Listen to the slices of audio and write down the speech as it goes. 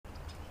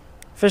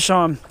Fish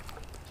on.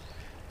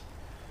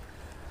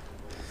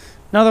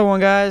 Another one,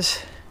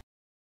 guys.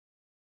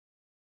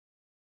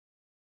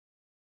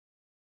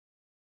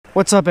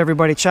 What's up,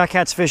 everybody?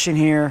 Cat's fishing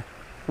here.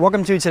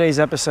 Welcome to today's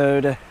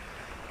episode.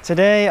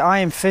 Today I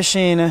am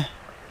fishing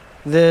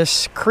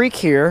this creek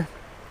here.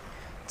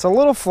 It's a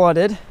little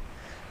flooded.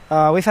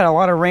 We've had a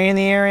lot of rain in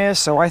the area,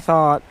 so I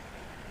thought,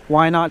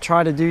 why not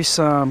try to do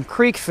some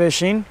creek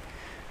fishing?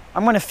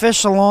 I'm going to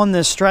fish along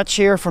this stretch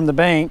here from the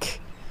bank.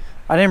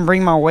 I didn't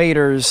bring my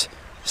waders,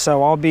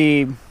 so I'll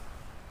be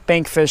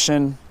bank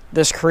fishing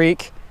this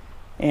creek,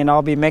 and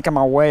I'll be making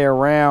my way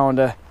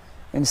around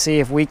and see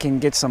if we can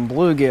get some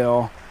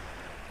bluegill.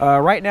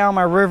 Right now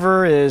my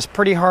river is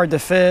pretty hard to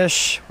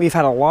fish. We've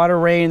had a lot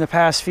of rain the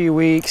past few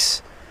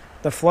weeks.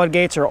 The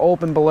floodgates are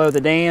open below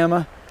the dam,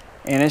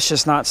 and it's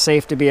just not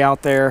safe to be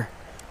out there.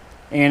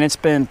 And it's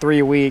been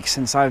 3 weeks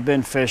since I've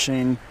been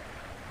fishing.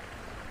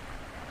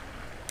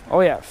 Oh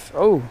yeah,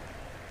 oh,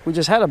 we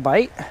just had a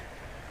bite.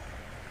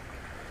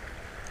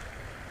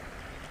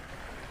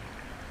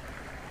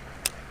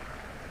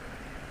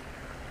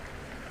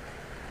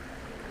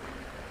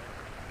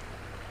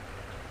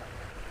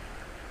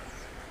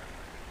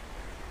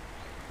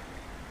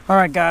 All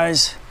right,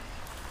 guys,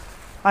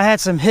 I had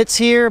some hits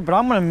here, but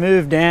I'm gonna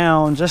move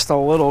down just a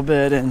little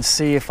bit and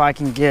see if I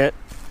can get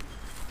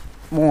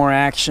more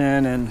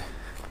action and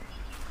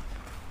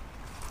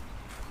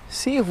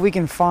see if we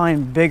can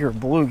find bigger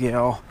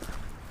bluegill.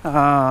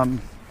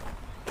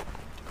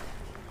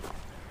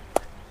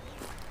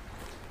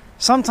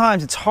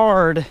 Sometimes it's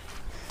hard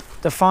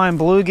to find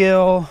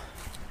bluegill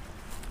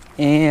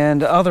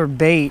and other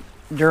bait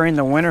during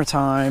the winter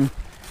time,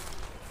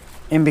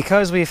 and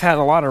because we've had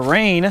a lot of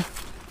rain,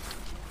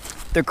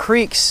 the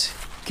creeks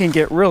can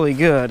get really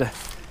good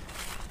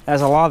as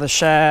a lot of the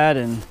shad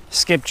and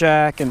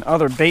skipjack and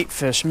other bait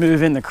fish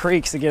move in the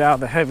creeks to get out of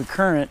the heavy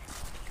current.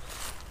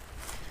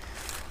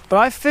 But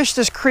I've fished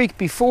this creek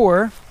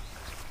before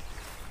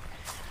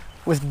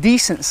with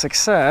decent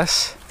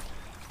success.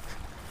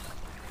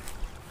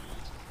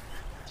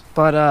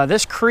 But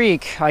this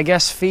creek, I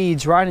guess,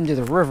 feeds right into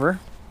the river.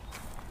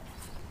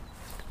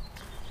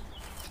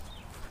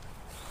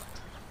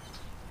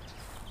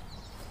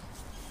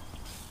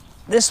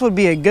 This would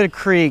be a good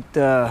creek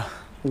to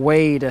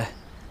wade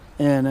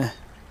in.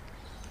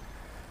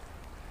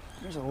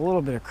 There's a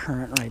little bit of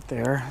current right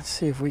there. Let's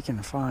see if we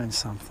can find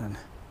something.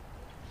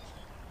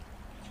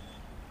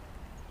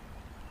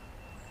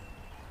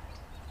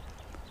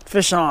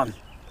 Fish on.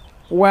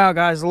 Wow,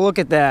 guys, look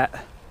at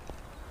that.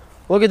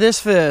 Look at this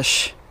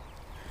fish.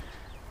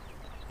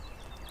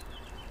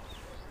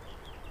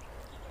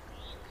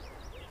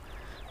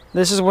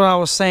 This is what I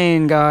was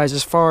saying, guys,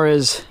 as far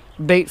as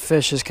bait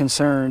fish is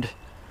concerned.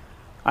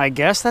 I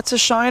guess that's a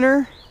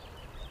shiner,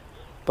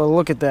 but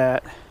look at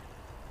that.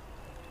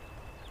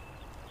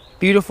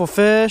 Beautiful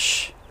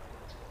fish.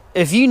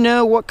 If you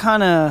know what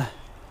kind of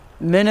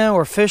minnow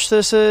or fish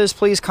this is,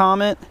 please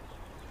comment.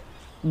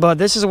 But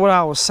this is what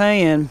I was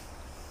saying.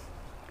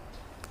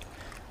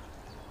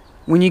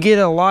 When you get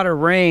a lot of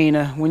rain,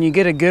 when you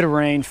get a good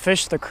rain,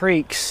 fish the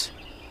creeks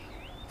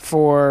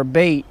for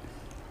bait,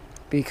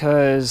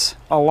 because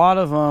a lot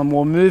of them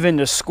will move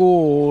into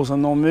schools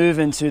and they'll move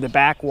into the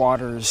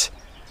backwaters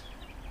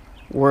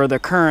where the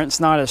current's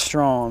not as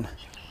strong.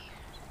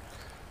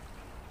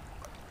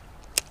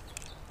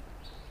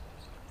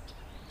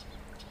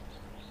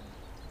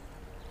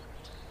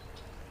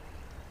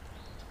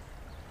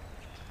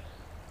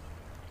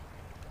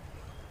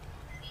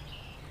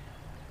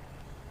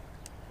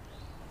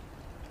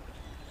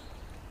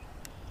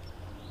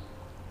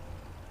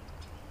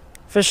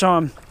 Fish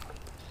on.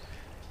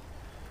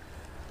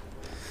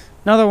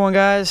 Another one,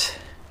 guys.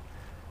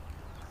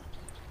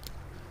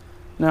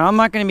 Now, I'm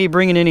not going to be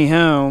bringing any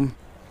home.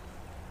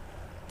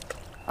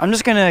 I'm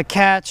just going to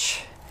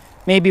catch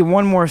maybe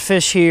one more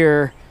fish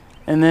here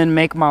and then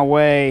make my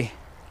way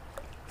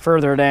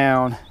further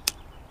down.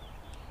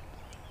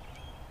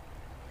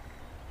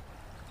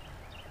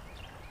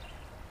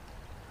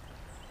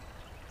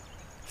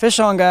 Fish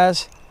on,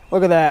 guys.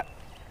 Look at that.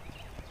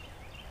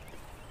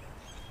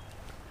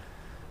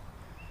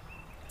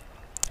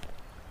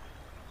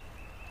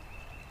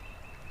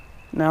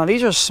 Now,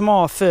 these are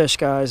small fish,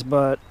 guys,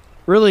 but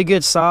really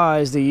good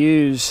size to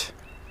use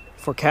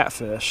for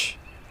catfish.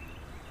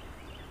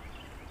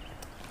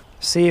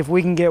 See if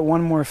we can get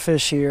one more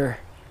fish here.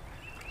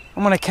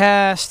 I'm gonna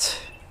cast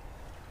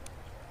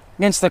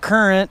against the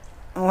current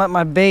and let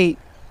my bait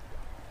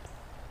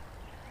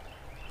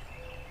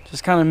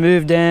just kind of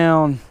move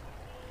down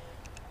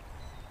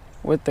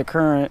with the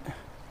current.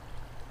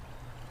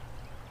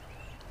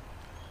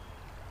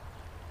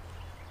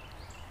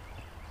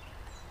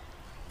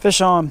 Fish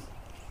on.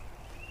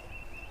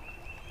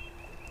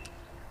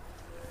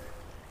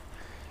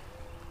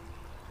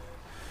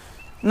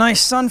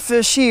 Nice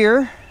sunfish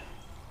here.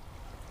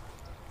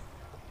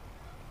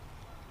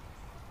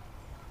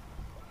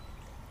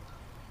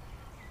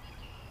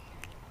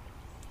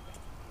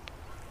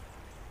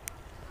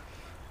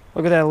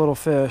 Look at that little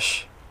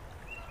fish.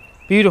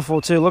 Beautiful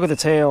too, look at the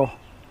tail.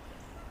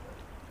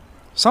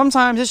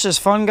 sometimes it's just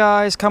fun,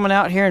 guys, coming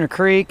out here in a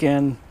creek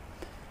and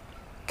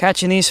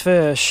catching these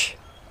fish.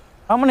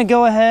 I'm gonna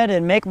go ahead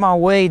and make my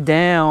way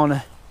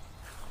down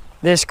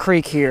this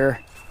creek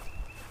here.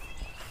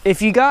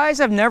 If you guys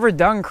have never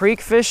done creek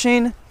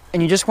fishing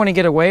and you just want to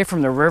get away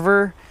from the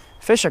river,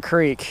 fish a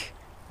creek,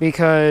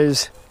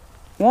 because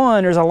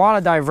one, there's a lot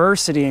of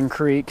diversity in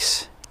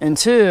creeks, and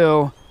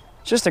two,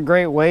 it's just a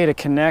great way to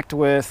connect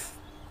with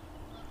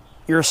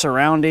your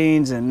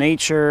surroundings and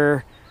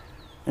nature.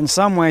 In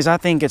some ways, I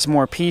think it's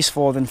more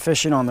peaceful than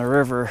fishing on the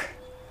river.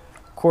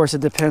 Of course,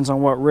 it depends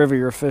on what river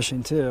you're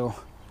fishing too.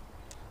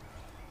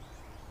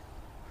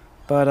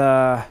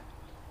 But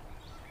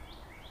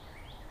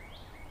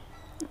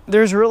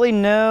there's really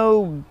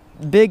no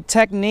big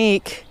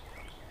technique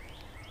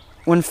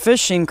when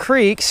fishing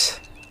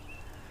creeks.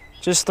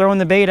 Just throwing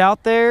the bait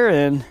out there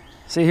and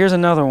see, here's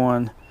another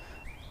one.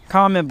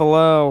 Comment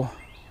below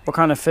what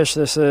kind of fish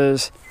this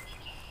is.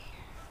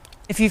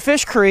 If you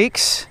fish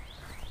creeks,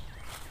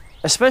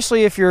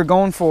 especially if you're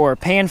going for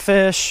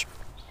panfish,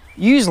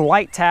 use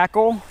light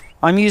tackle.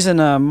 I'm using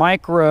a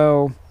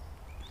micro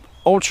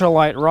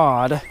ultralight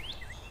rod.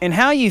 And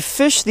how you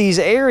fish these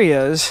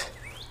areas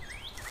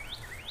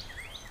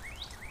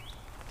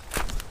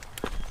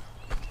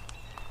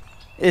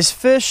is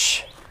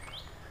fish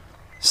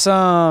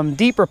some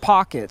deeper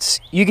pockets.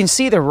 You can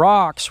see the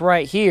rocks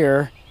right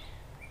here,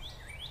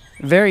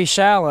 very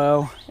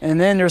shallow, and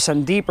then there's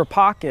some deeper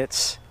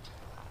pockets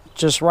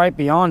just right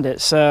beyond it.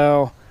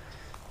 So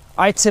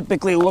I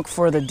typically look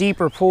for the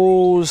deeper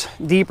pools,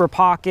 deeper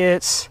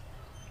pockets,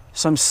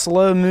 some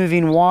slow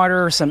moving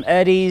water, some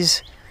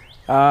eddies,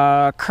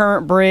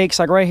 current breaks.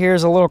 Like right here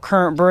is a little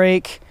current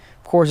break.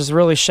 Of course, it's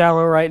really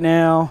shallow right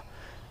now.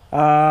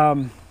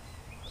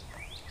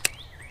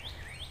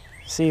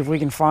 See if we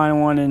can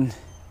find one in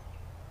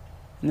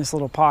this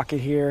little pocket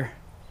here.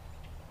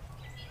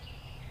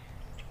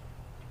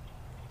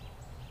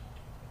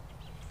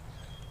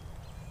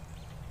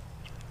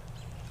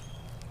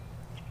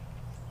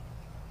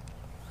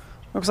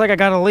 Looks like I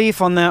got a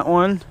leaf on that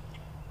one.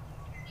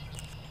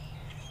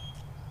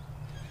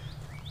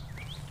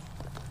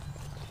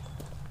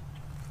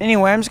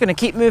 Anyway, I'm just gonna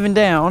keep moving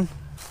down.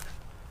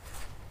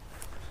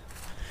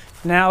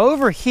 Now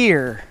over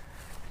here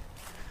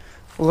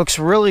looks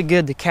really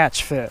good to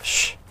catch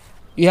fish.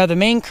 You have the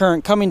main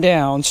current coming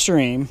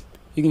downstream.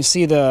 You can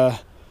see the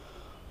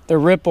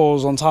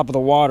ripples on top of the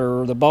water,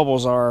 where the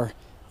bubbles are.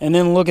 And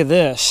then look at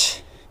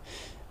this.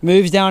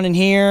 Moves down in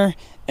here,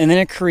 and then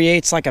it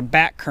creates like a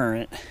back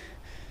current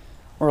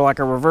or like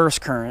a reverse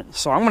current.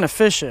 So I'm gonna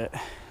fish it.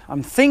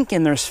 I'm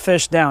thinking there's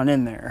fish down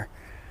in there.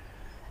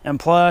 And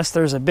plus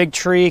there's a big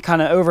tree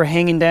kind of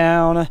overhanging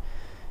down,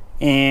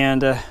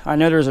 and I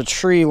know there's a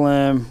tree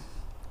limb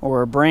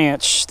or a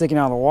branch sticking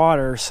out of the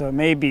water, so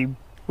maybe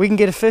we can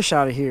get a fish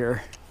out of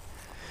here.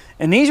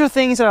 And these are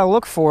things that I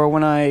look for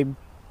when I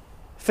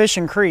fish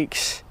in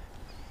creeks.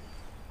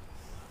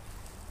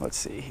 Let's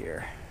see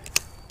here.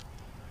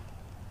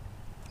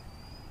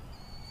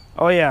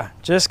 Oh yeah,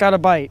 just got a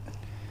bite.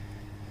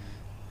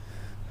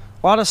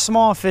 A lot of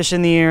small fish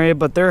in the area,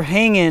 but they're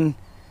hanging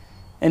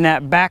in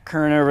that back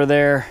current over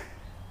there.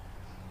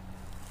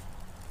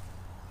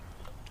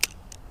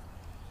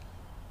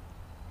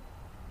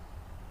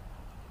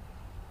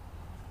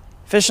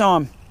 Fish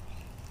on.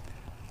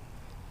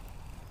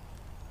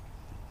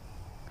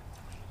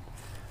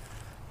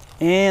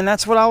 And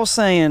that's what I was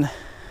saying.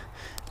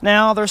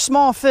 Now, they're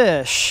small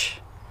fish,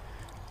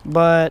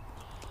 but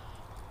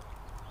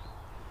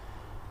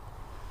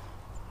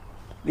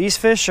these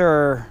fish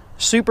are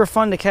super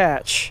fun to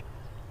catch.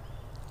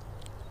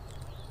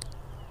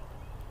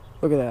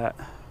 Look at that.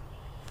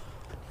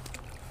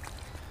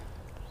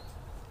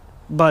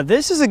 But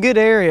this is a good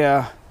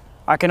area.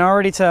 I can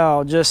already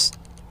tell just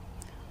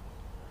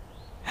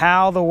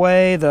how the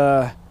way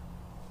the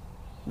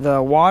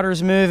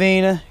water's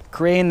moving,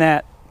 creating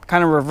that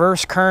kind of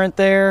reverse current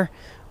there,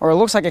 or it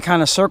looks like it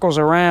kind of circles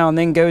around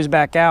then goes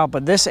back out,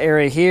 but this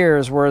area here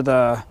is where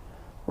the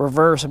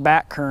reverse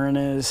back current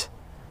is.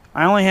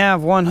 I only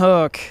have one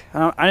hook.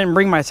 I didn't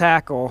bring my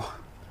tackle,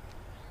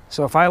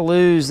 so if I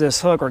lose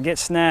this hook or get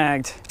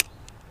snagged,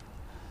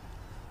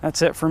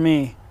 that's it for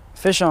me.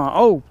 Fish on.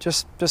 Oh,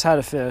 just had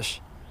a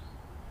fish.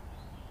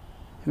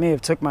 It may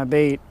have took my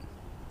bait.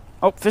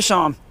 Oh, fish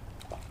on.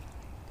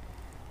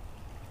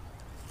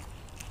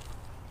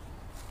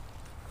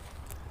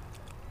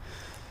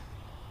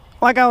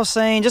 Like I was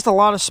saying, just a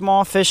lot of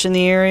small fish in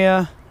the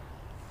area,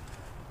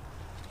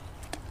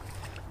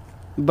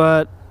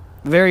 but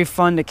very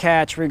fun to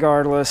catch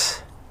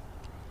regardless.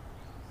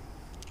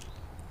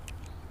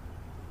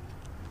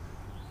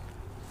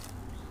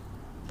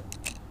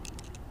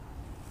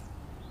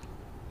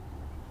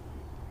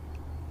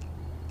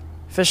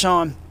 Fish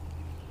on.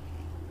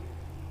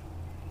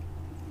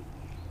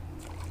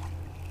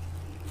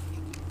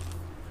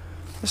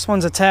 This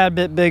one's a tad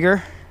bit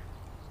bigger.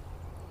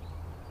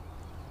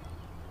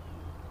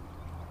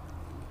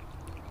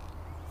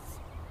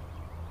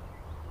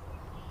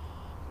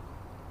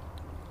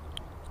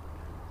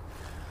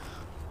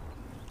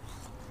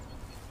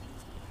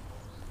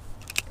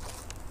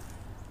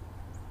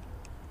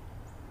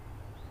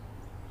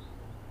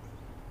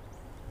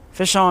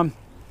 Fish on.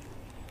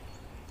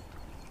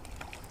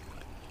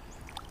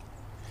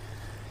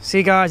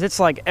 See guys, it's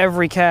like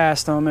every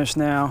cast almost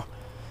now.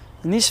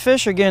 And these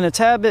fish are getting a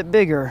tad bit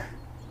bigger.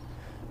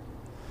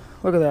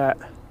 Look at that.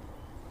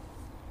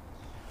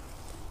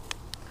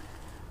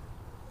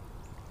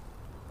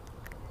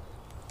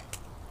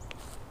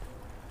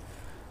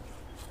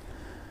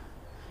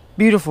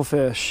 Beautiful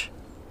fish.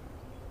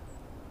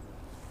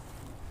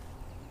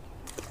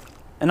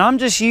 And I'm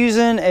just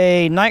using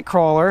a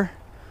Nightcrawler.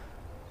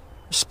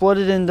 Split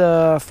it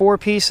into 4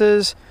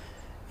 pieces,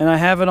 and I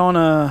have it on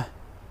a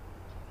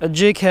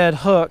jig head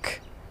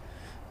hook.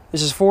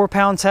 This is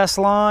 4-pound test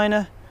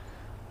line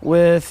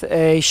with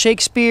a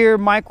Shakespeare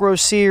Micro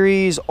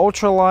Series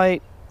ultralight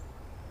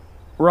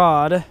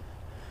rod,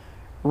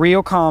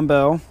 reel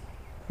combo.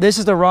 This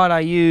is the rod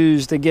I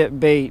use to get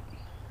bait,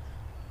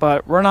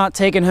 but we're not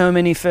taking home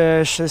any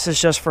fish. This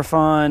is just for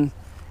fun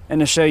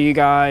and to show you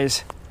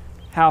guys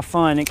how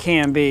fun it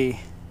can be.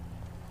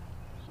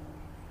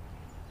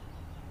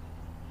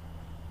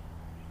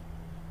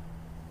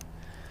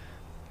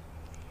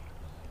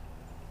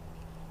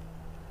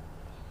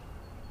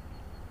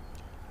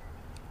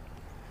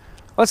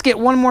 Let's get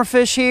one more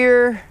fish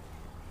here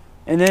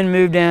and then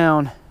move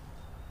down.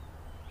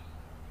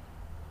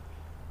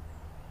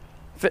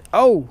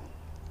 Oh,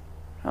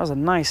 that was a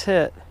nice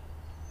hit.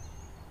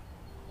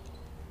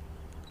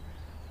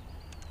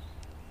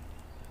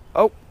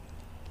 Oh.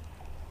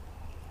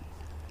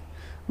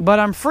 But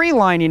I'm free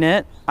lining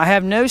it. I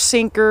have no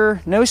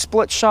sinker, no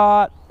split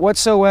shot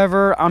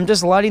whatsoever. I'm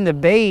just letting the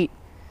bait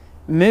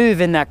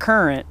move in that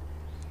current,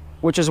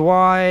 which is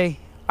why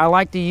I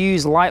like to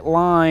use light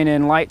line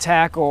and light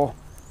tackle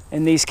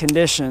in these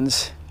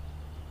conditions.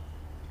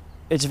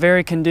 It's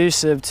very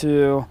conducive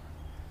to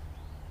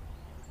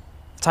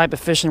the type of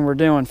fishing we're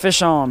doing.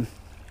 Fish on.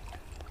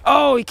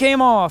 Oh, he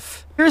came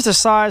off. Here's the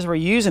size we're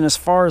using as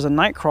far as a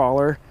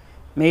Nightcrawler.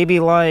 Maybe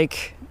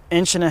like 1.5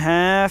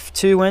 inches,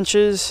 2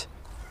 inches.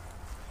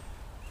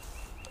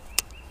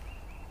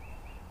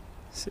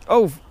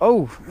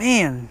 Oh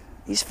man,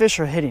 these fish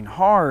are hitting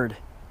hard.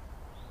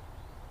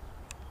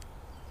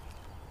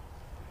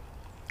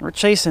 We're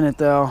chasing it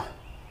though.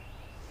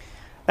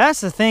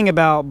 That's the thing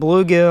about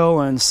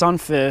bluegill and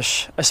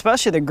sunfish,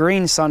 especially the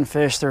green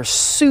sunfish. They're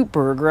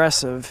super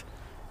aggressive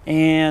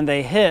and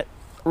they hit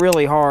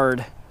really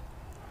hard.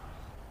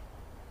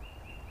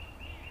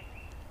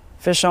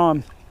 Fish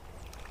on.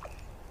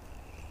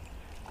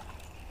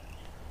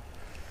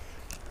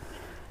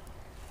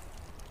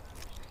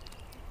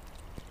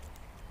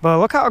 But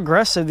look how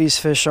aggressive these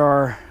fish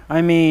are.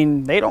 I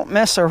mean, they don't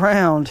mess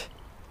around.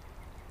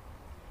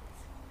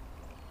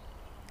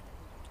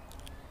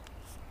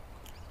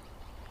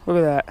 Look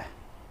at that.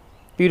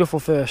 Beautiful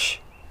fish.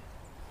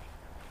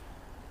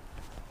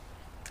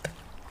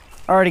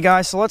 Alrighty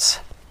guys, so let's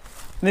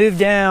move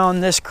down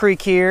this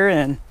creek here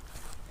and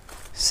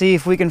see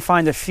if we can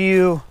find a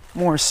few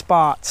more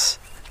spots.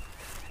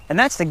 And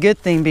that's the good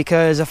thing,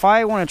 because if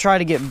I want to try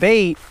to get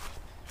bait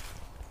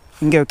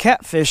and go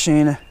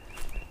catfishing,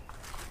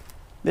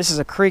 this is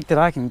a creek that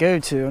I can go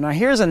to. Now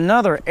here's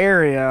another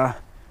area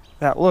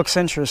that looks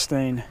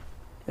interesting,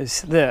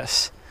 is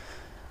this.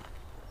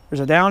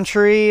 There's a down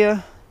tree,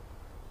 a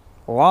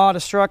lot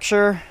of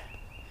structure.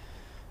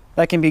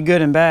 That can be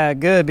good and bad.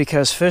 Good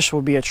because fish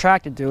will be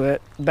attracted to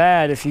it.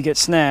 Bad if you get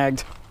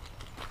snagged.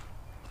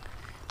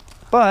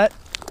 But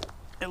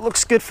it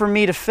looks good for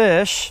me to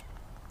fish.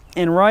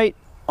 And right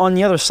on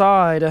the other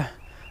side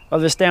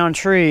of this down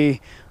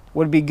tree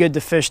would be good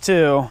to fish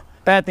too.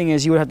 Bad thing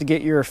is you would have to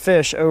get your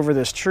fish over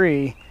this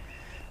tree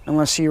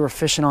unless you were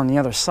fishing on the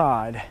other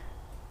side.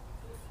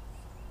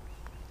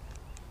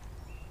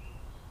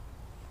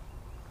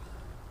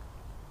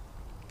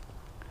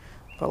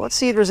 But let's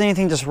see if there's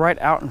anything just right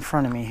out in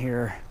front of me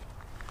here.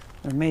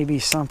 There may be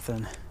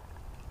something.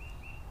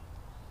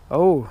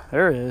 Oh,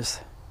 there is.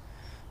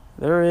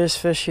 There is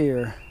fish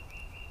here.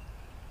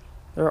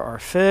 There are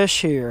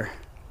fish here.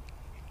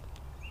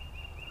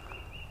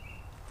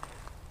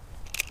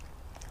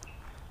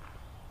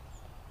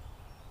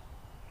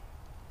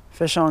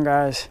 Fish on,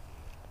 guys.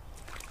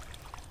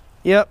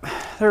 Yep,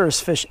 there's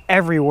fish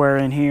everywhere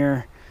in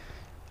here.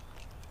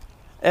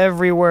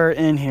 Everywhere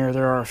in here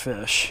there are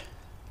fish.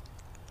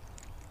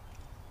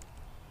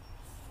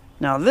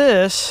 Now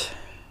this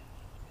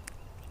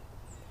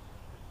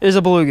is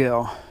a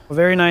bluegill. A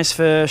very nice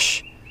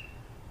fish.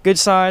 Good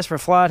size for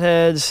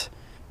flatheads.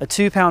 A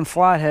 2-pound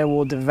flathead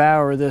will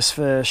devour this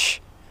fish.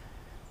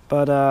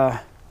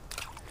 But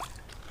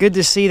good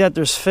to see that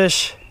there's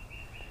fish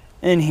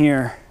in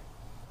here.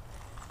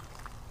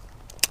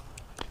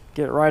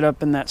 Get right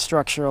up in that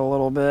structure a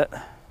little bit.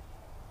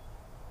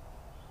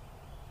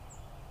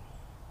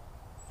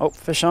 Oh,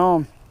 fish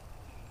on.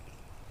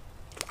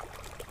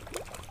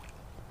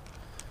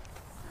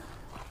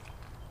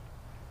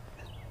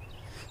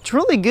 It's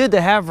really good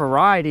to have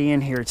variety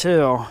in here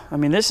too. I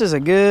mean, this is a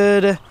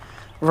good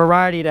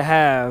variety to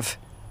have.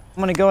 I'm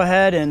gonna go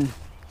ahead and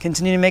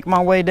continue to make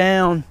my way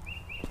down.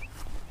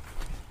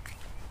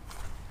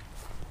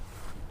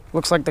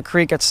 Looks like the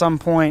creek at some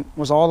point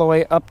was all the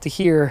way up to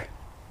here.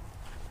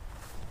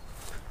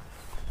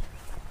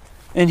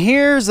 And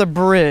here's a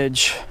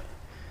bridge.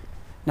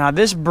 Now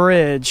this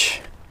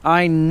bridge,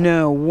 I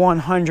know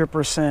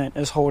 100%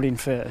 is holding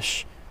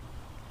fish.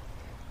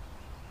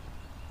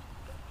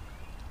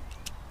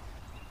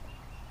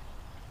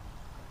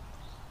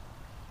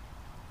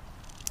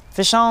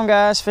 Fish on,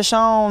 guys, fish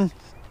on.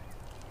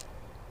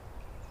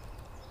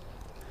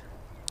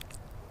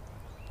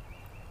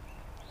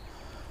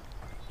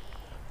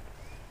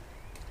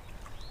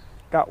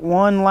 Got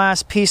one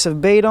last piece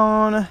of bait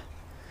on.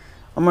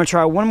 I'm gonna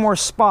try one more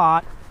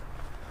spot.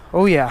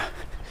 Oh yeah.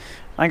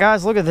 Now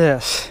guys, look at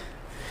this.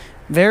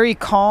 Very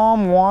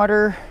calm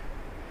water.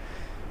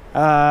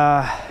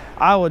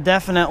 I would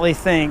definitely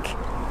think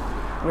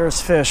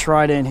there's fish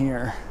right in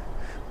here.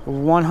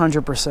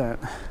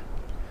 100%.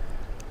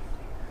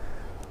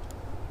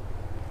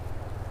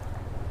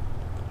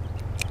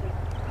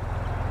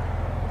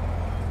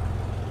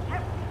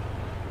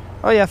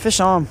 Oh yeah, fish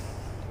on.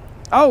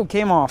 Oh,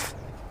 came off.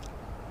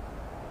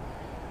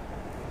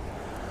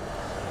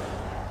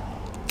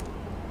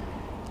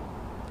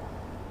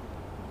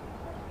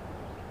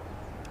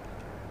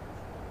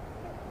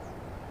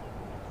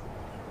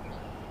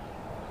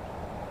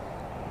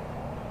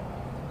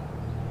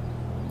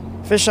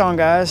 Fish on,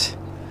 guys.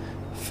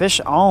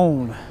 Fish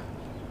on.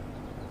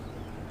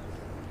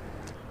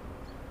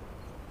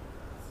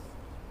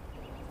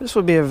 This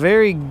would be a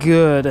very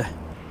good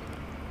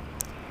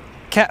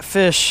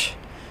catfish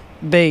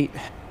bait.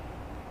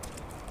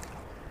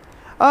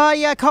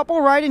 Yeah, a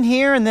couple right in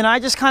here, and then I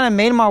just kind of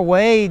made my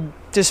way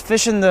just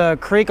fishing the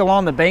creek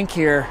along the bank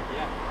here.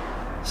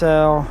 Yeah.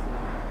 So,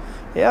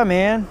 yeah,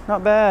 man,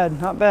 not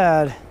bad, not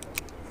bad.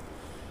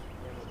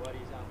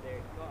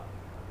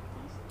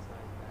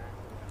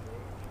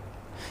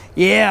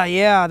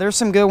 Yeah, there's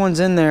some good ones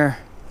in there.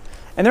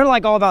 And they're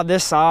like all about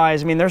this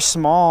size. I mean, they're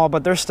small,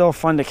 but they're still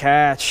fun to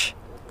catch.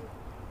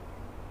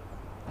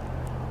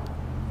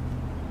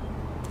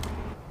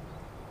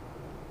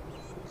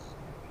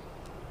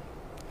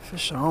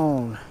 Fish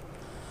on.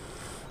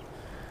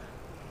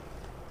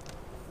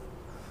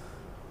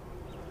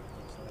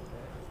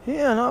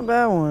 Yeah, not a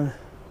bad one.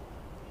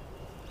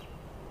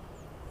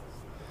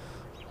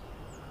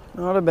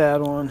 Not a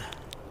bad one.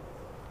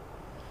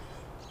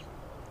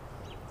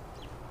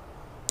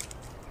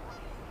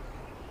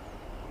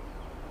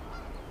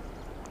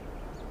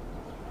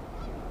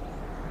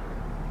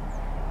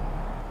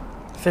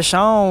 Fish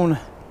on.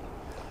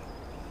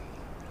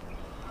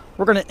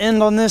 We're gonna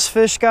end on this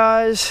fish,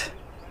 guys.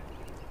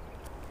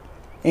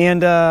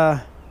 And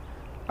I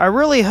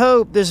really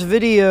hope this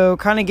video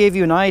kind of gave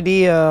you an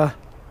idea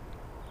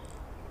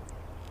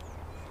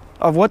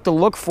of what to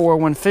look for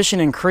when fishing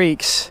in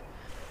creeks.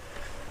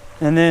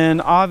 And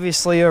then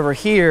obviously over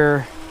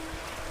here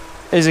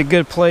is a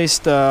good place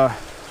to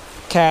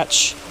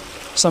catch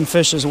some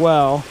fish as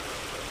well.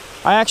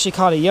 I actually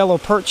caught a yellow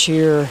perch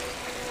here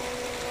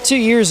 2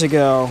 years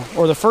ago,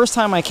 or the first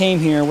time I came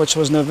here, which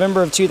was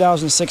November of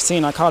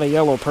 2016. I caught a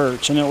yellow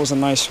perch and it was a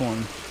nice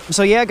one.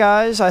 So yeah,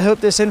 guys, I hope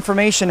this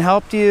information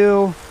helped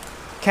you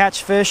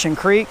catch fish in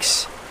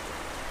creeks.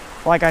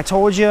 Like I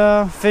told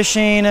you,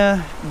 fishing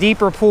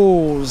deeper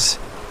pools,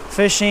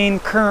 fishing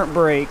current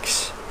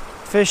breaks,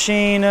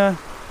 fishing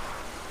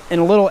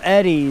in little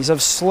eddies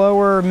of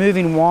slower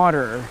moving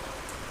water.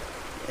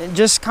 And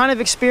just kind of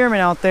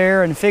experiment out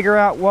there and figure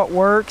out what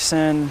works,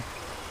 and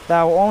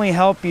that will only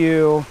help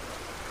you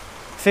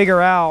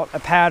figure out a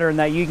pattern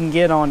that you can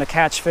get on to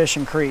catch fish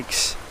in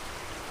creeks.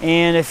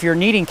 And if you're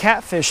needing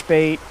catfish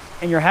bait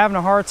and you're having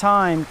a hard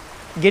time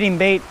getting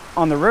bait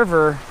on the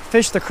river,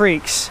 fish the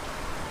creeks,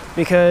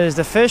 because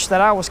the fish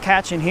that I was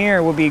catching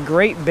here will be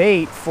great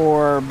bait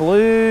for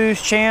blues,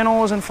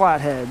 channels, and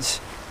flatheads.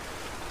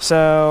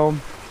 So,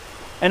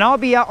 and I'll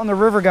be out on the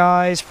river,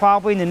 guys,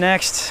 probably in the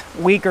next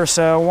week or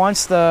so.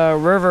 Once the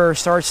river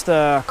starts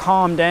to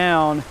calm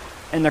down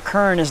and the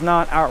current is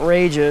not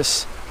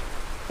outrageous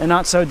and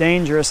not so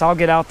dangerous, I'll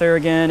get out there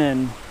again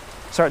and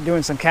start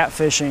doing some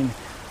catfishing.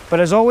 But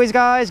as always,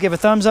 guys, give a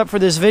thumbs up for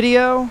this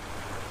video,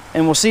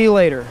 and we'll see you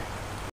later.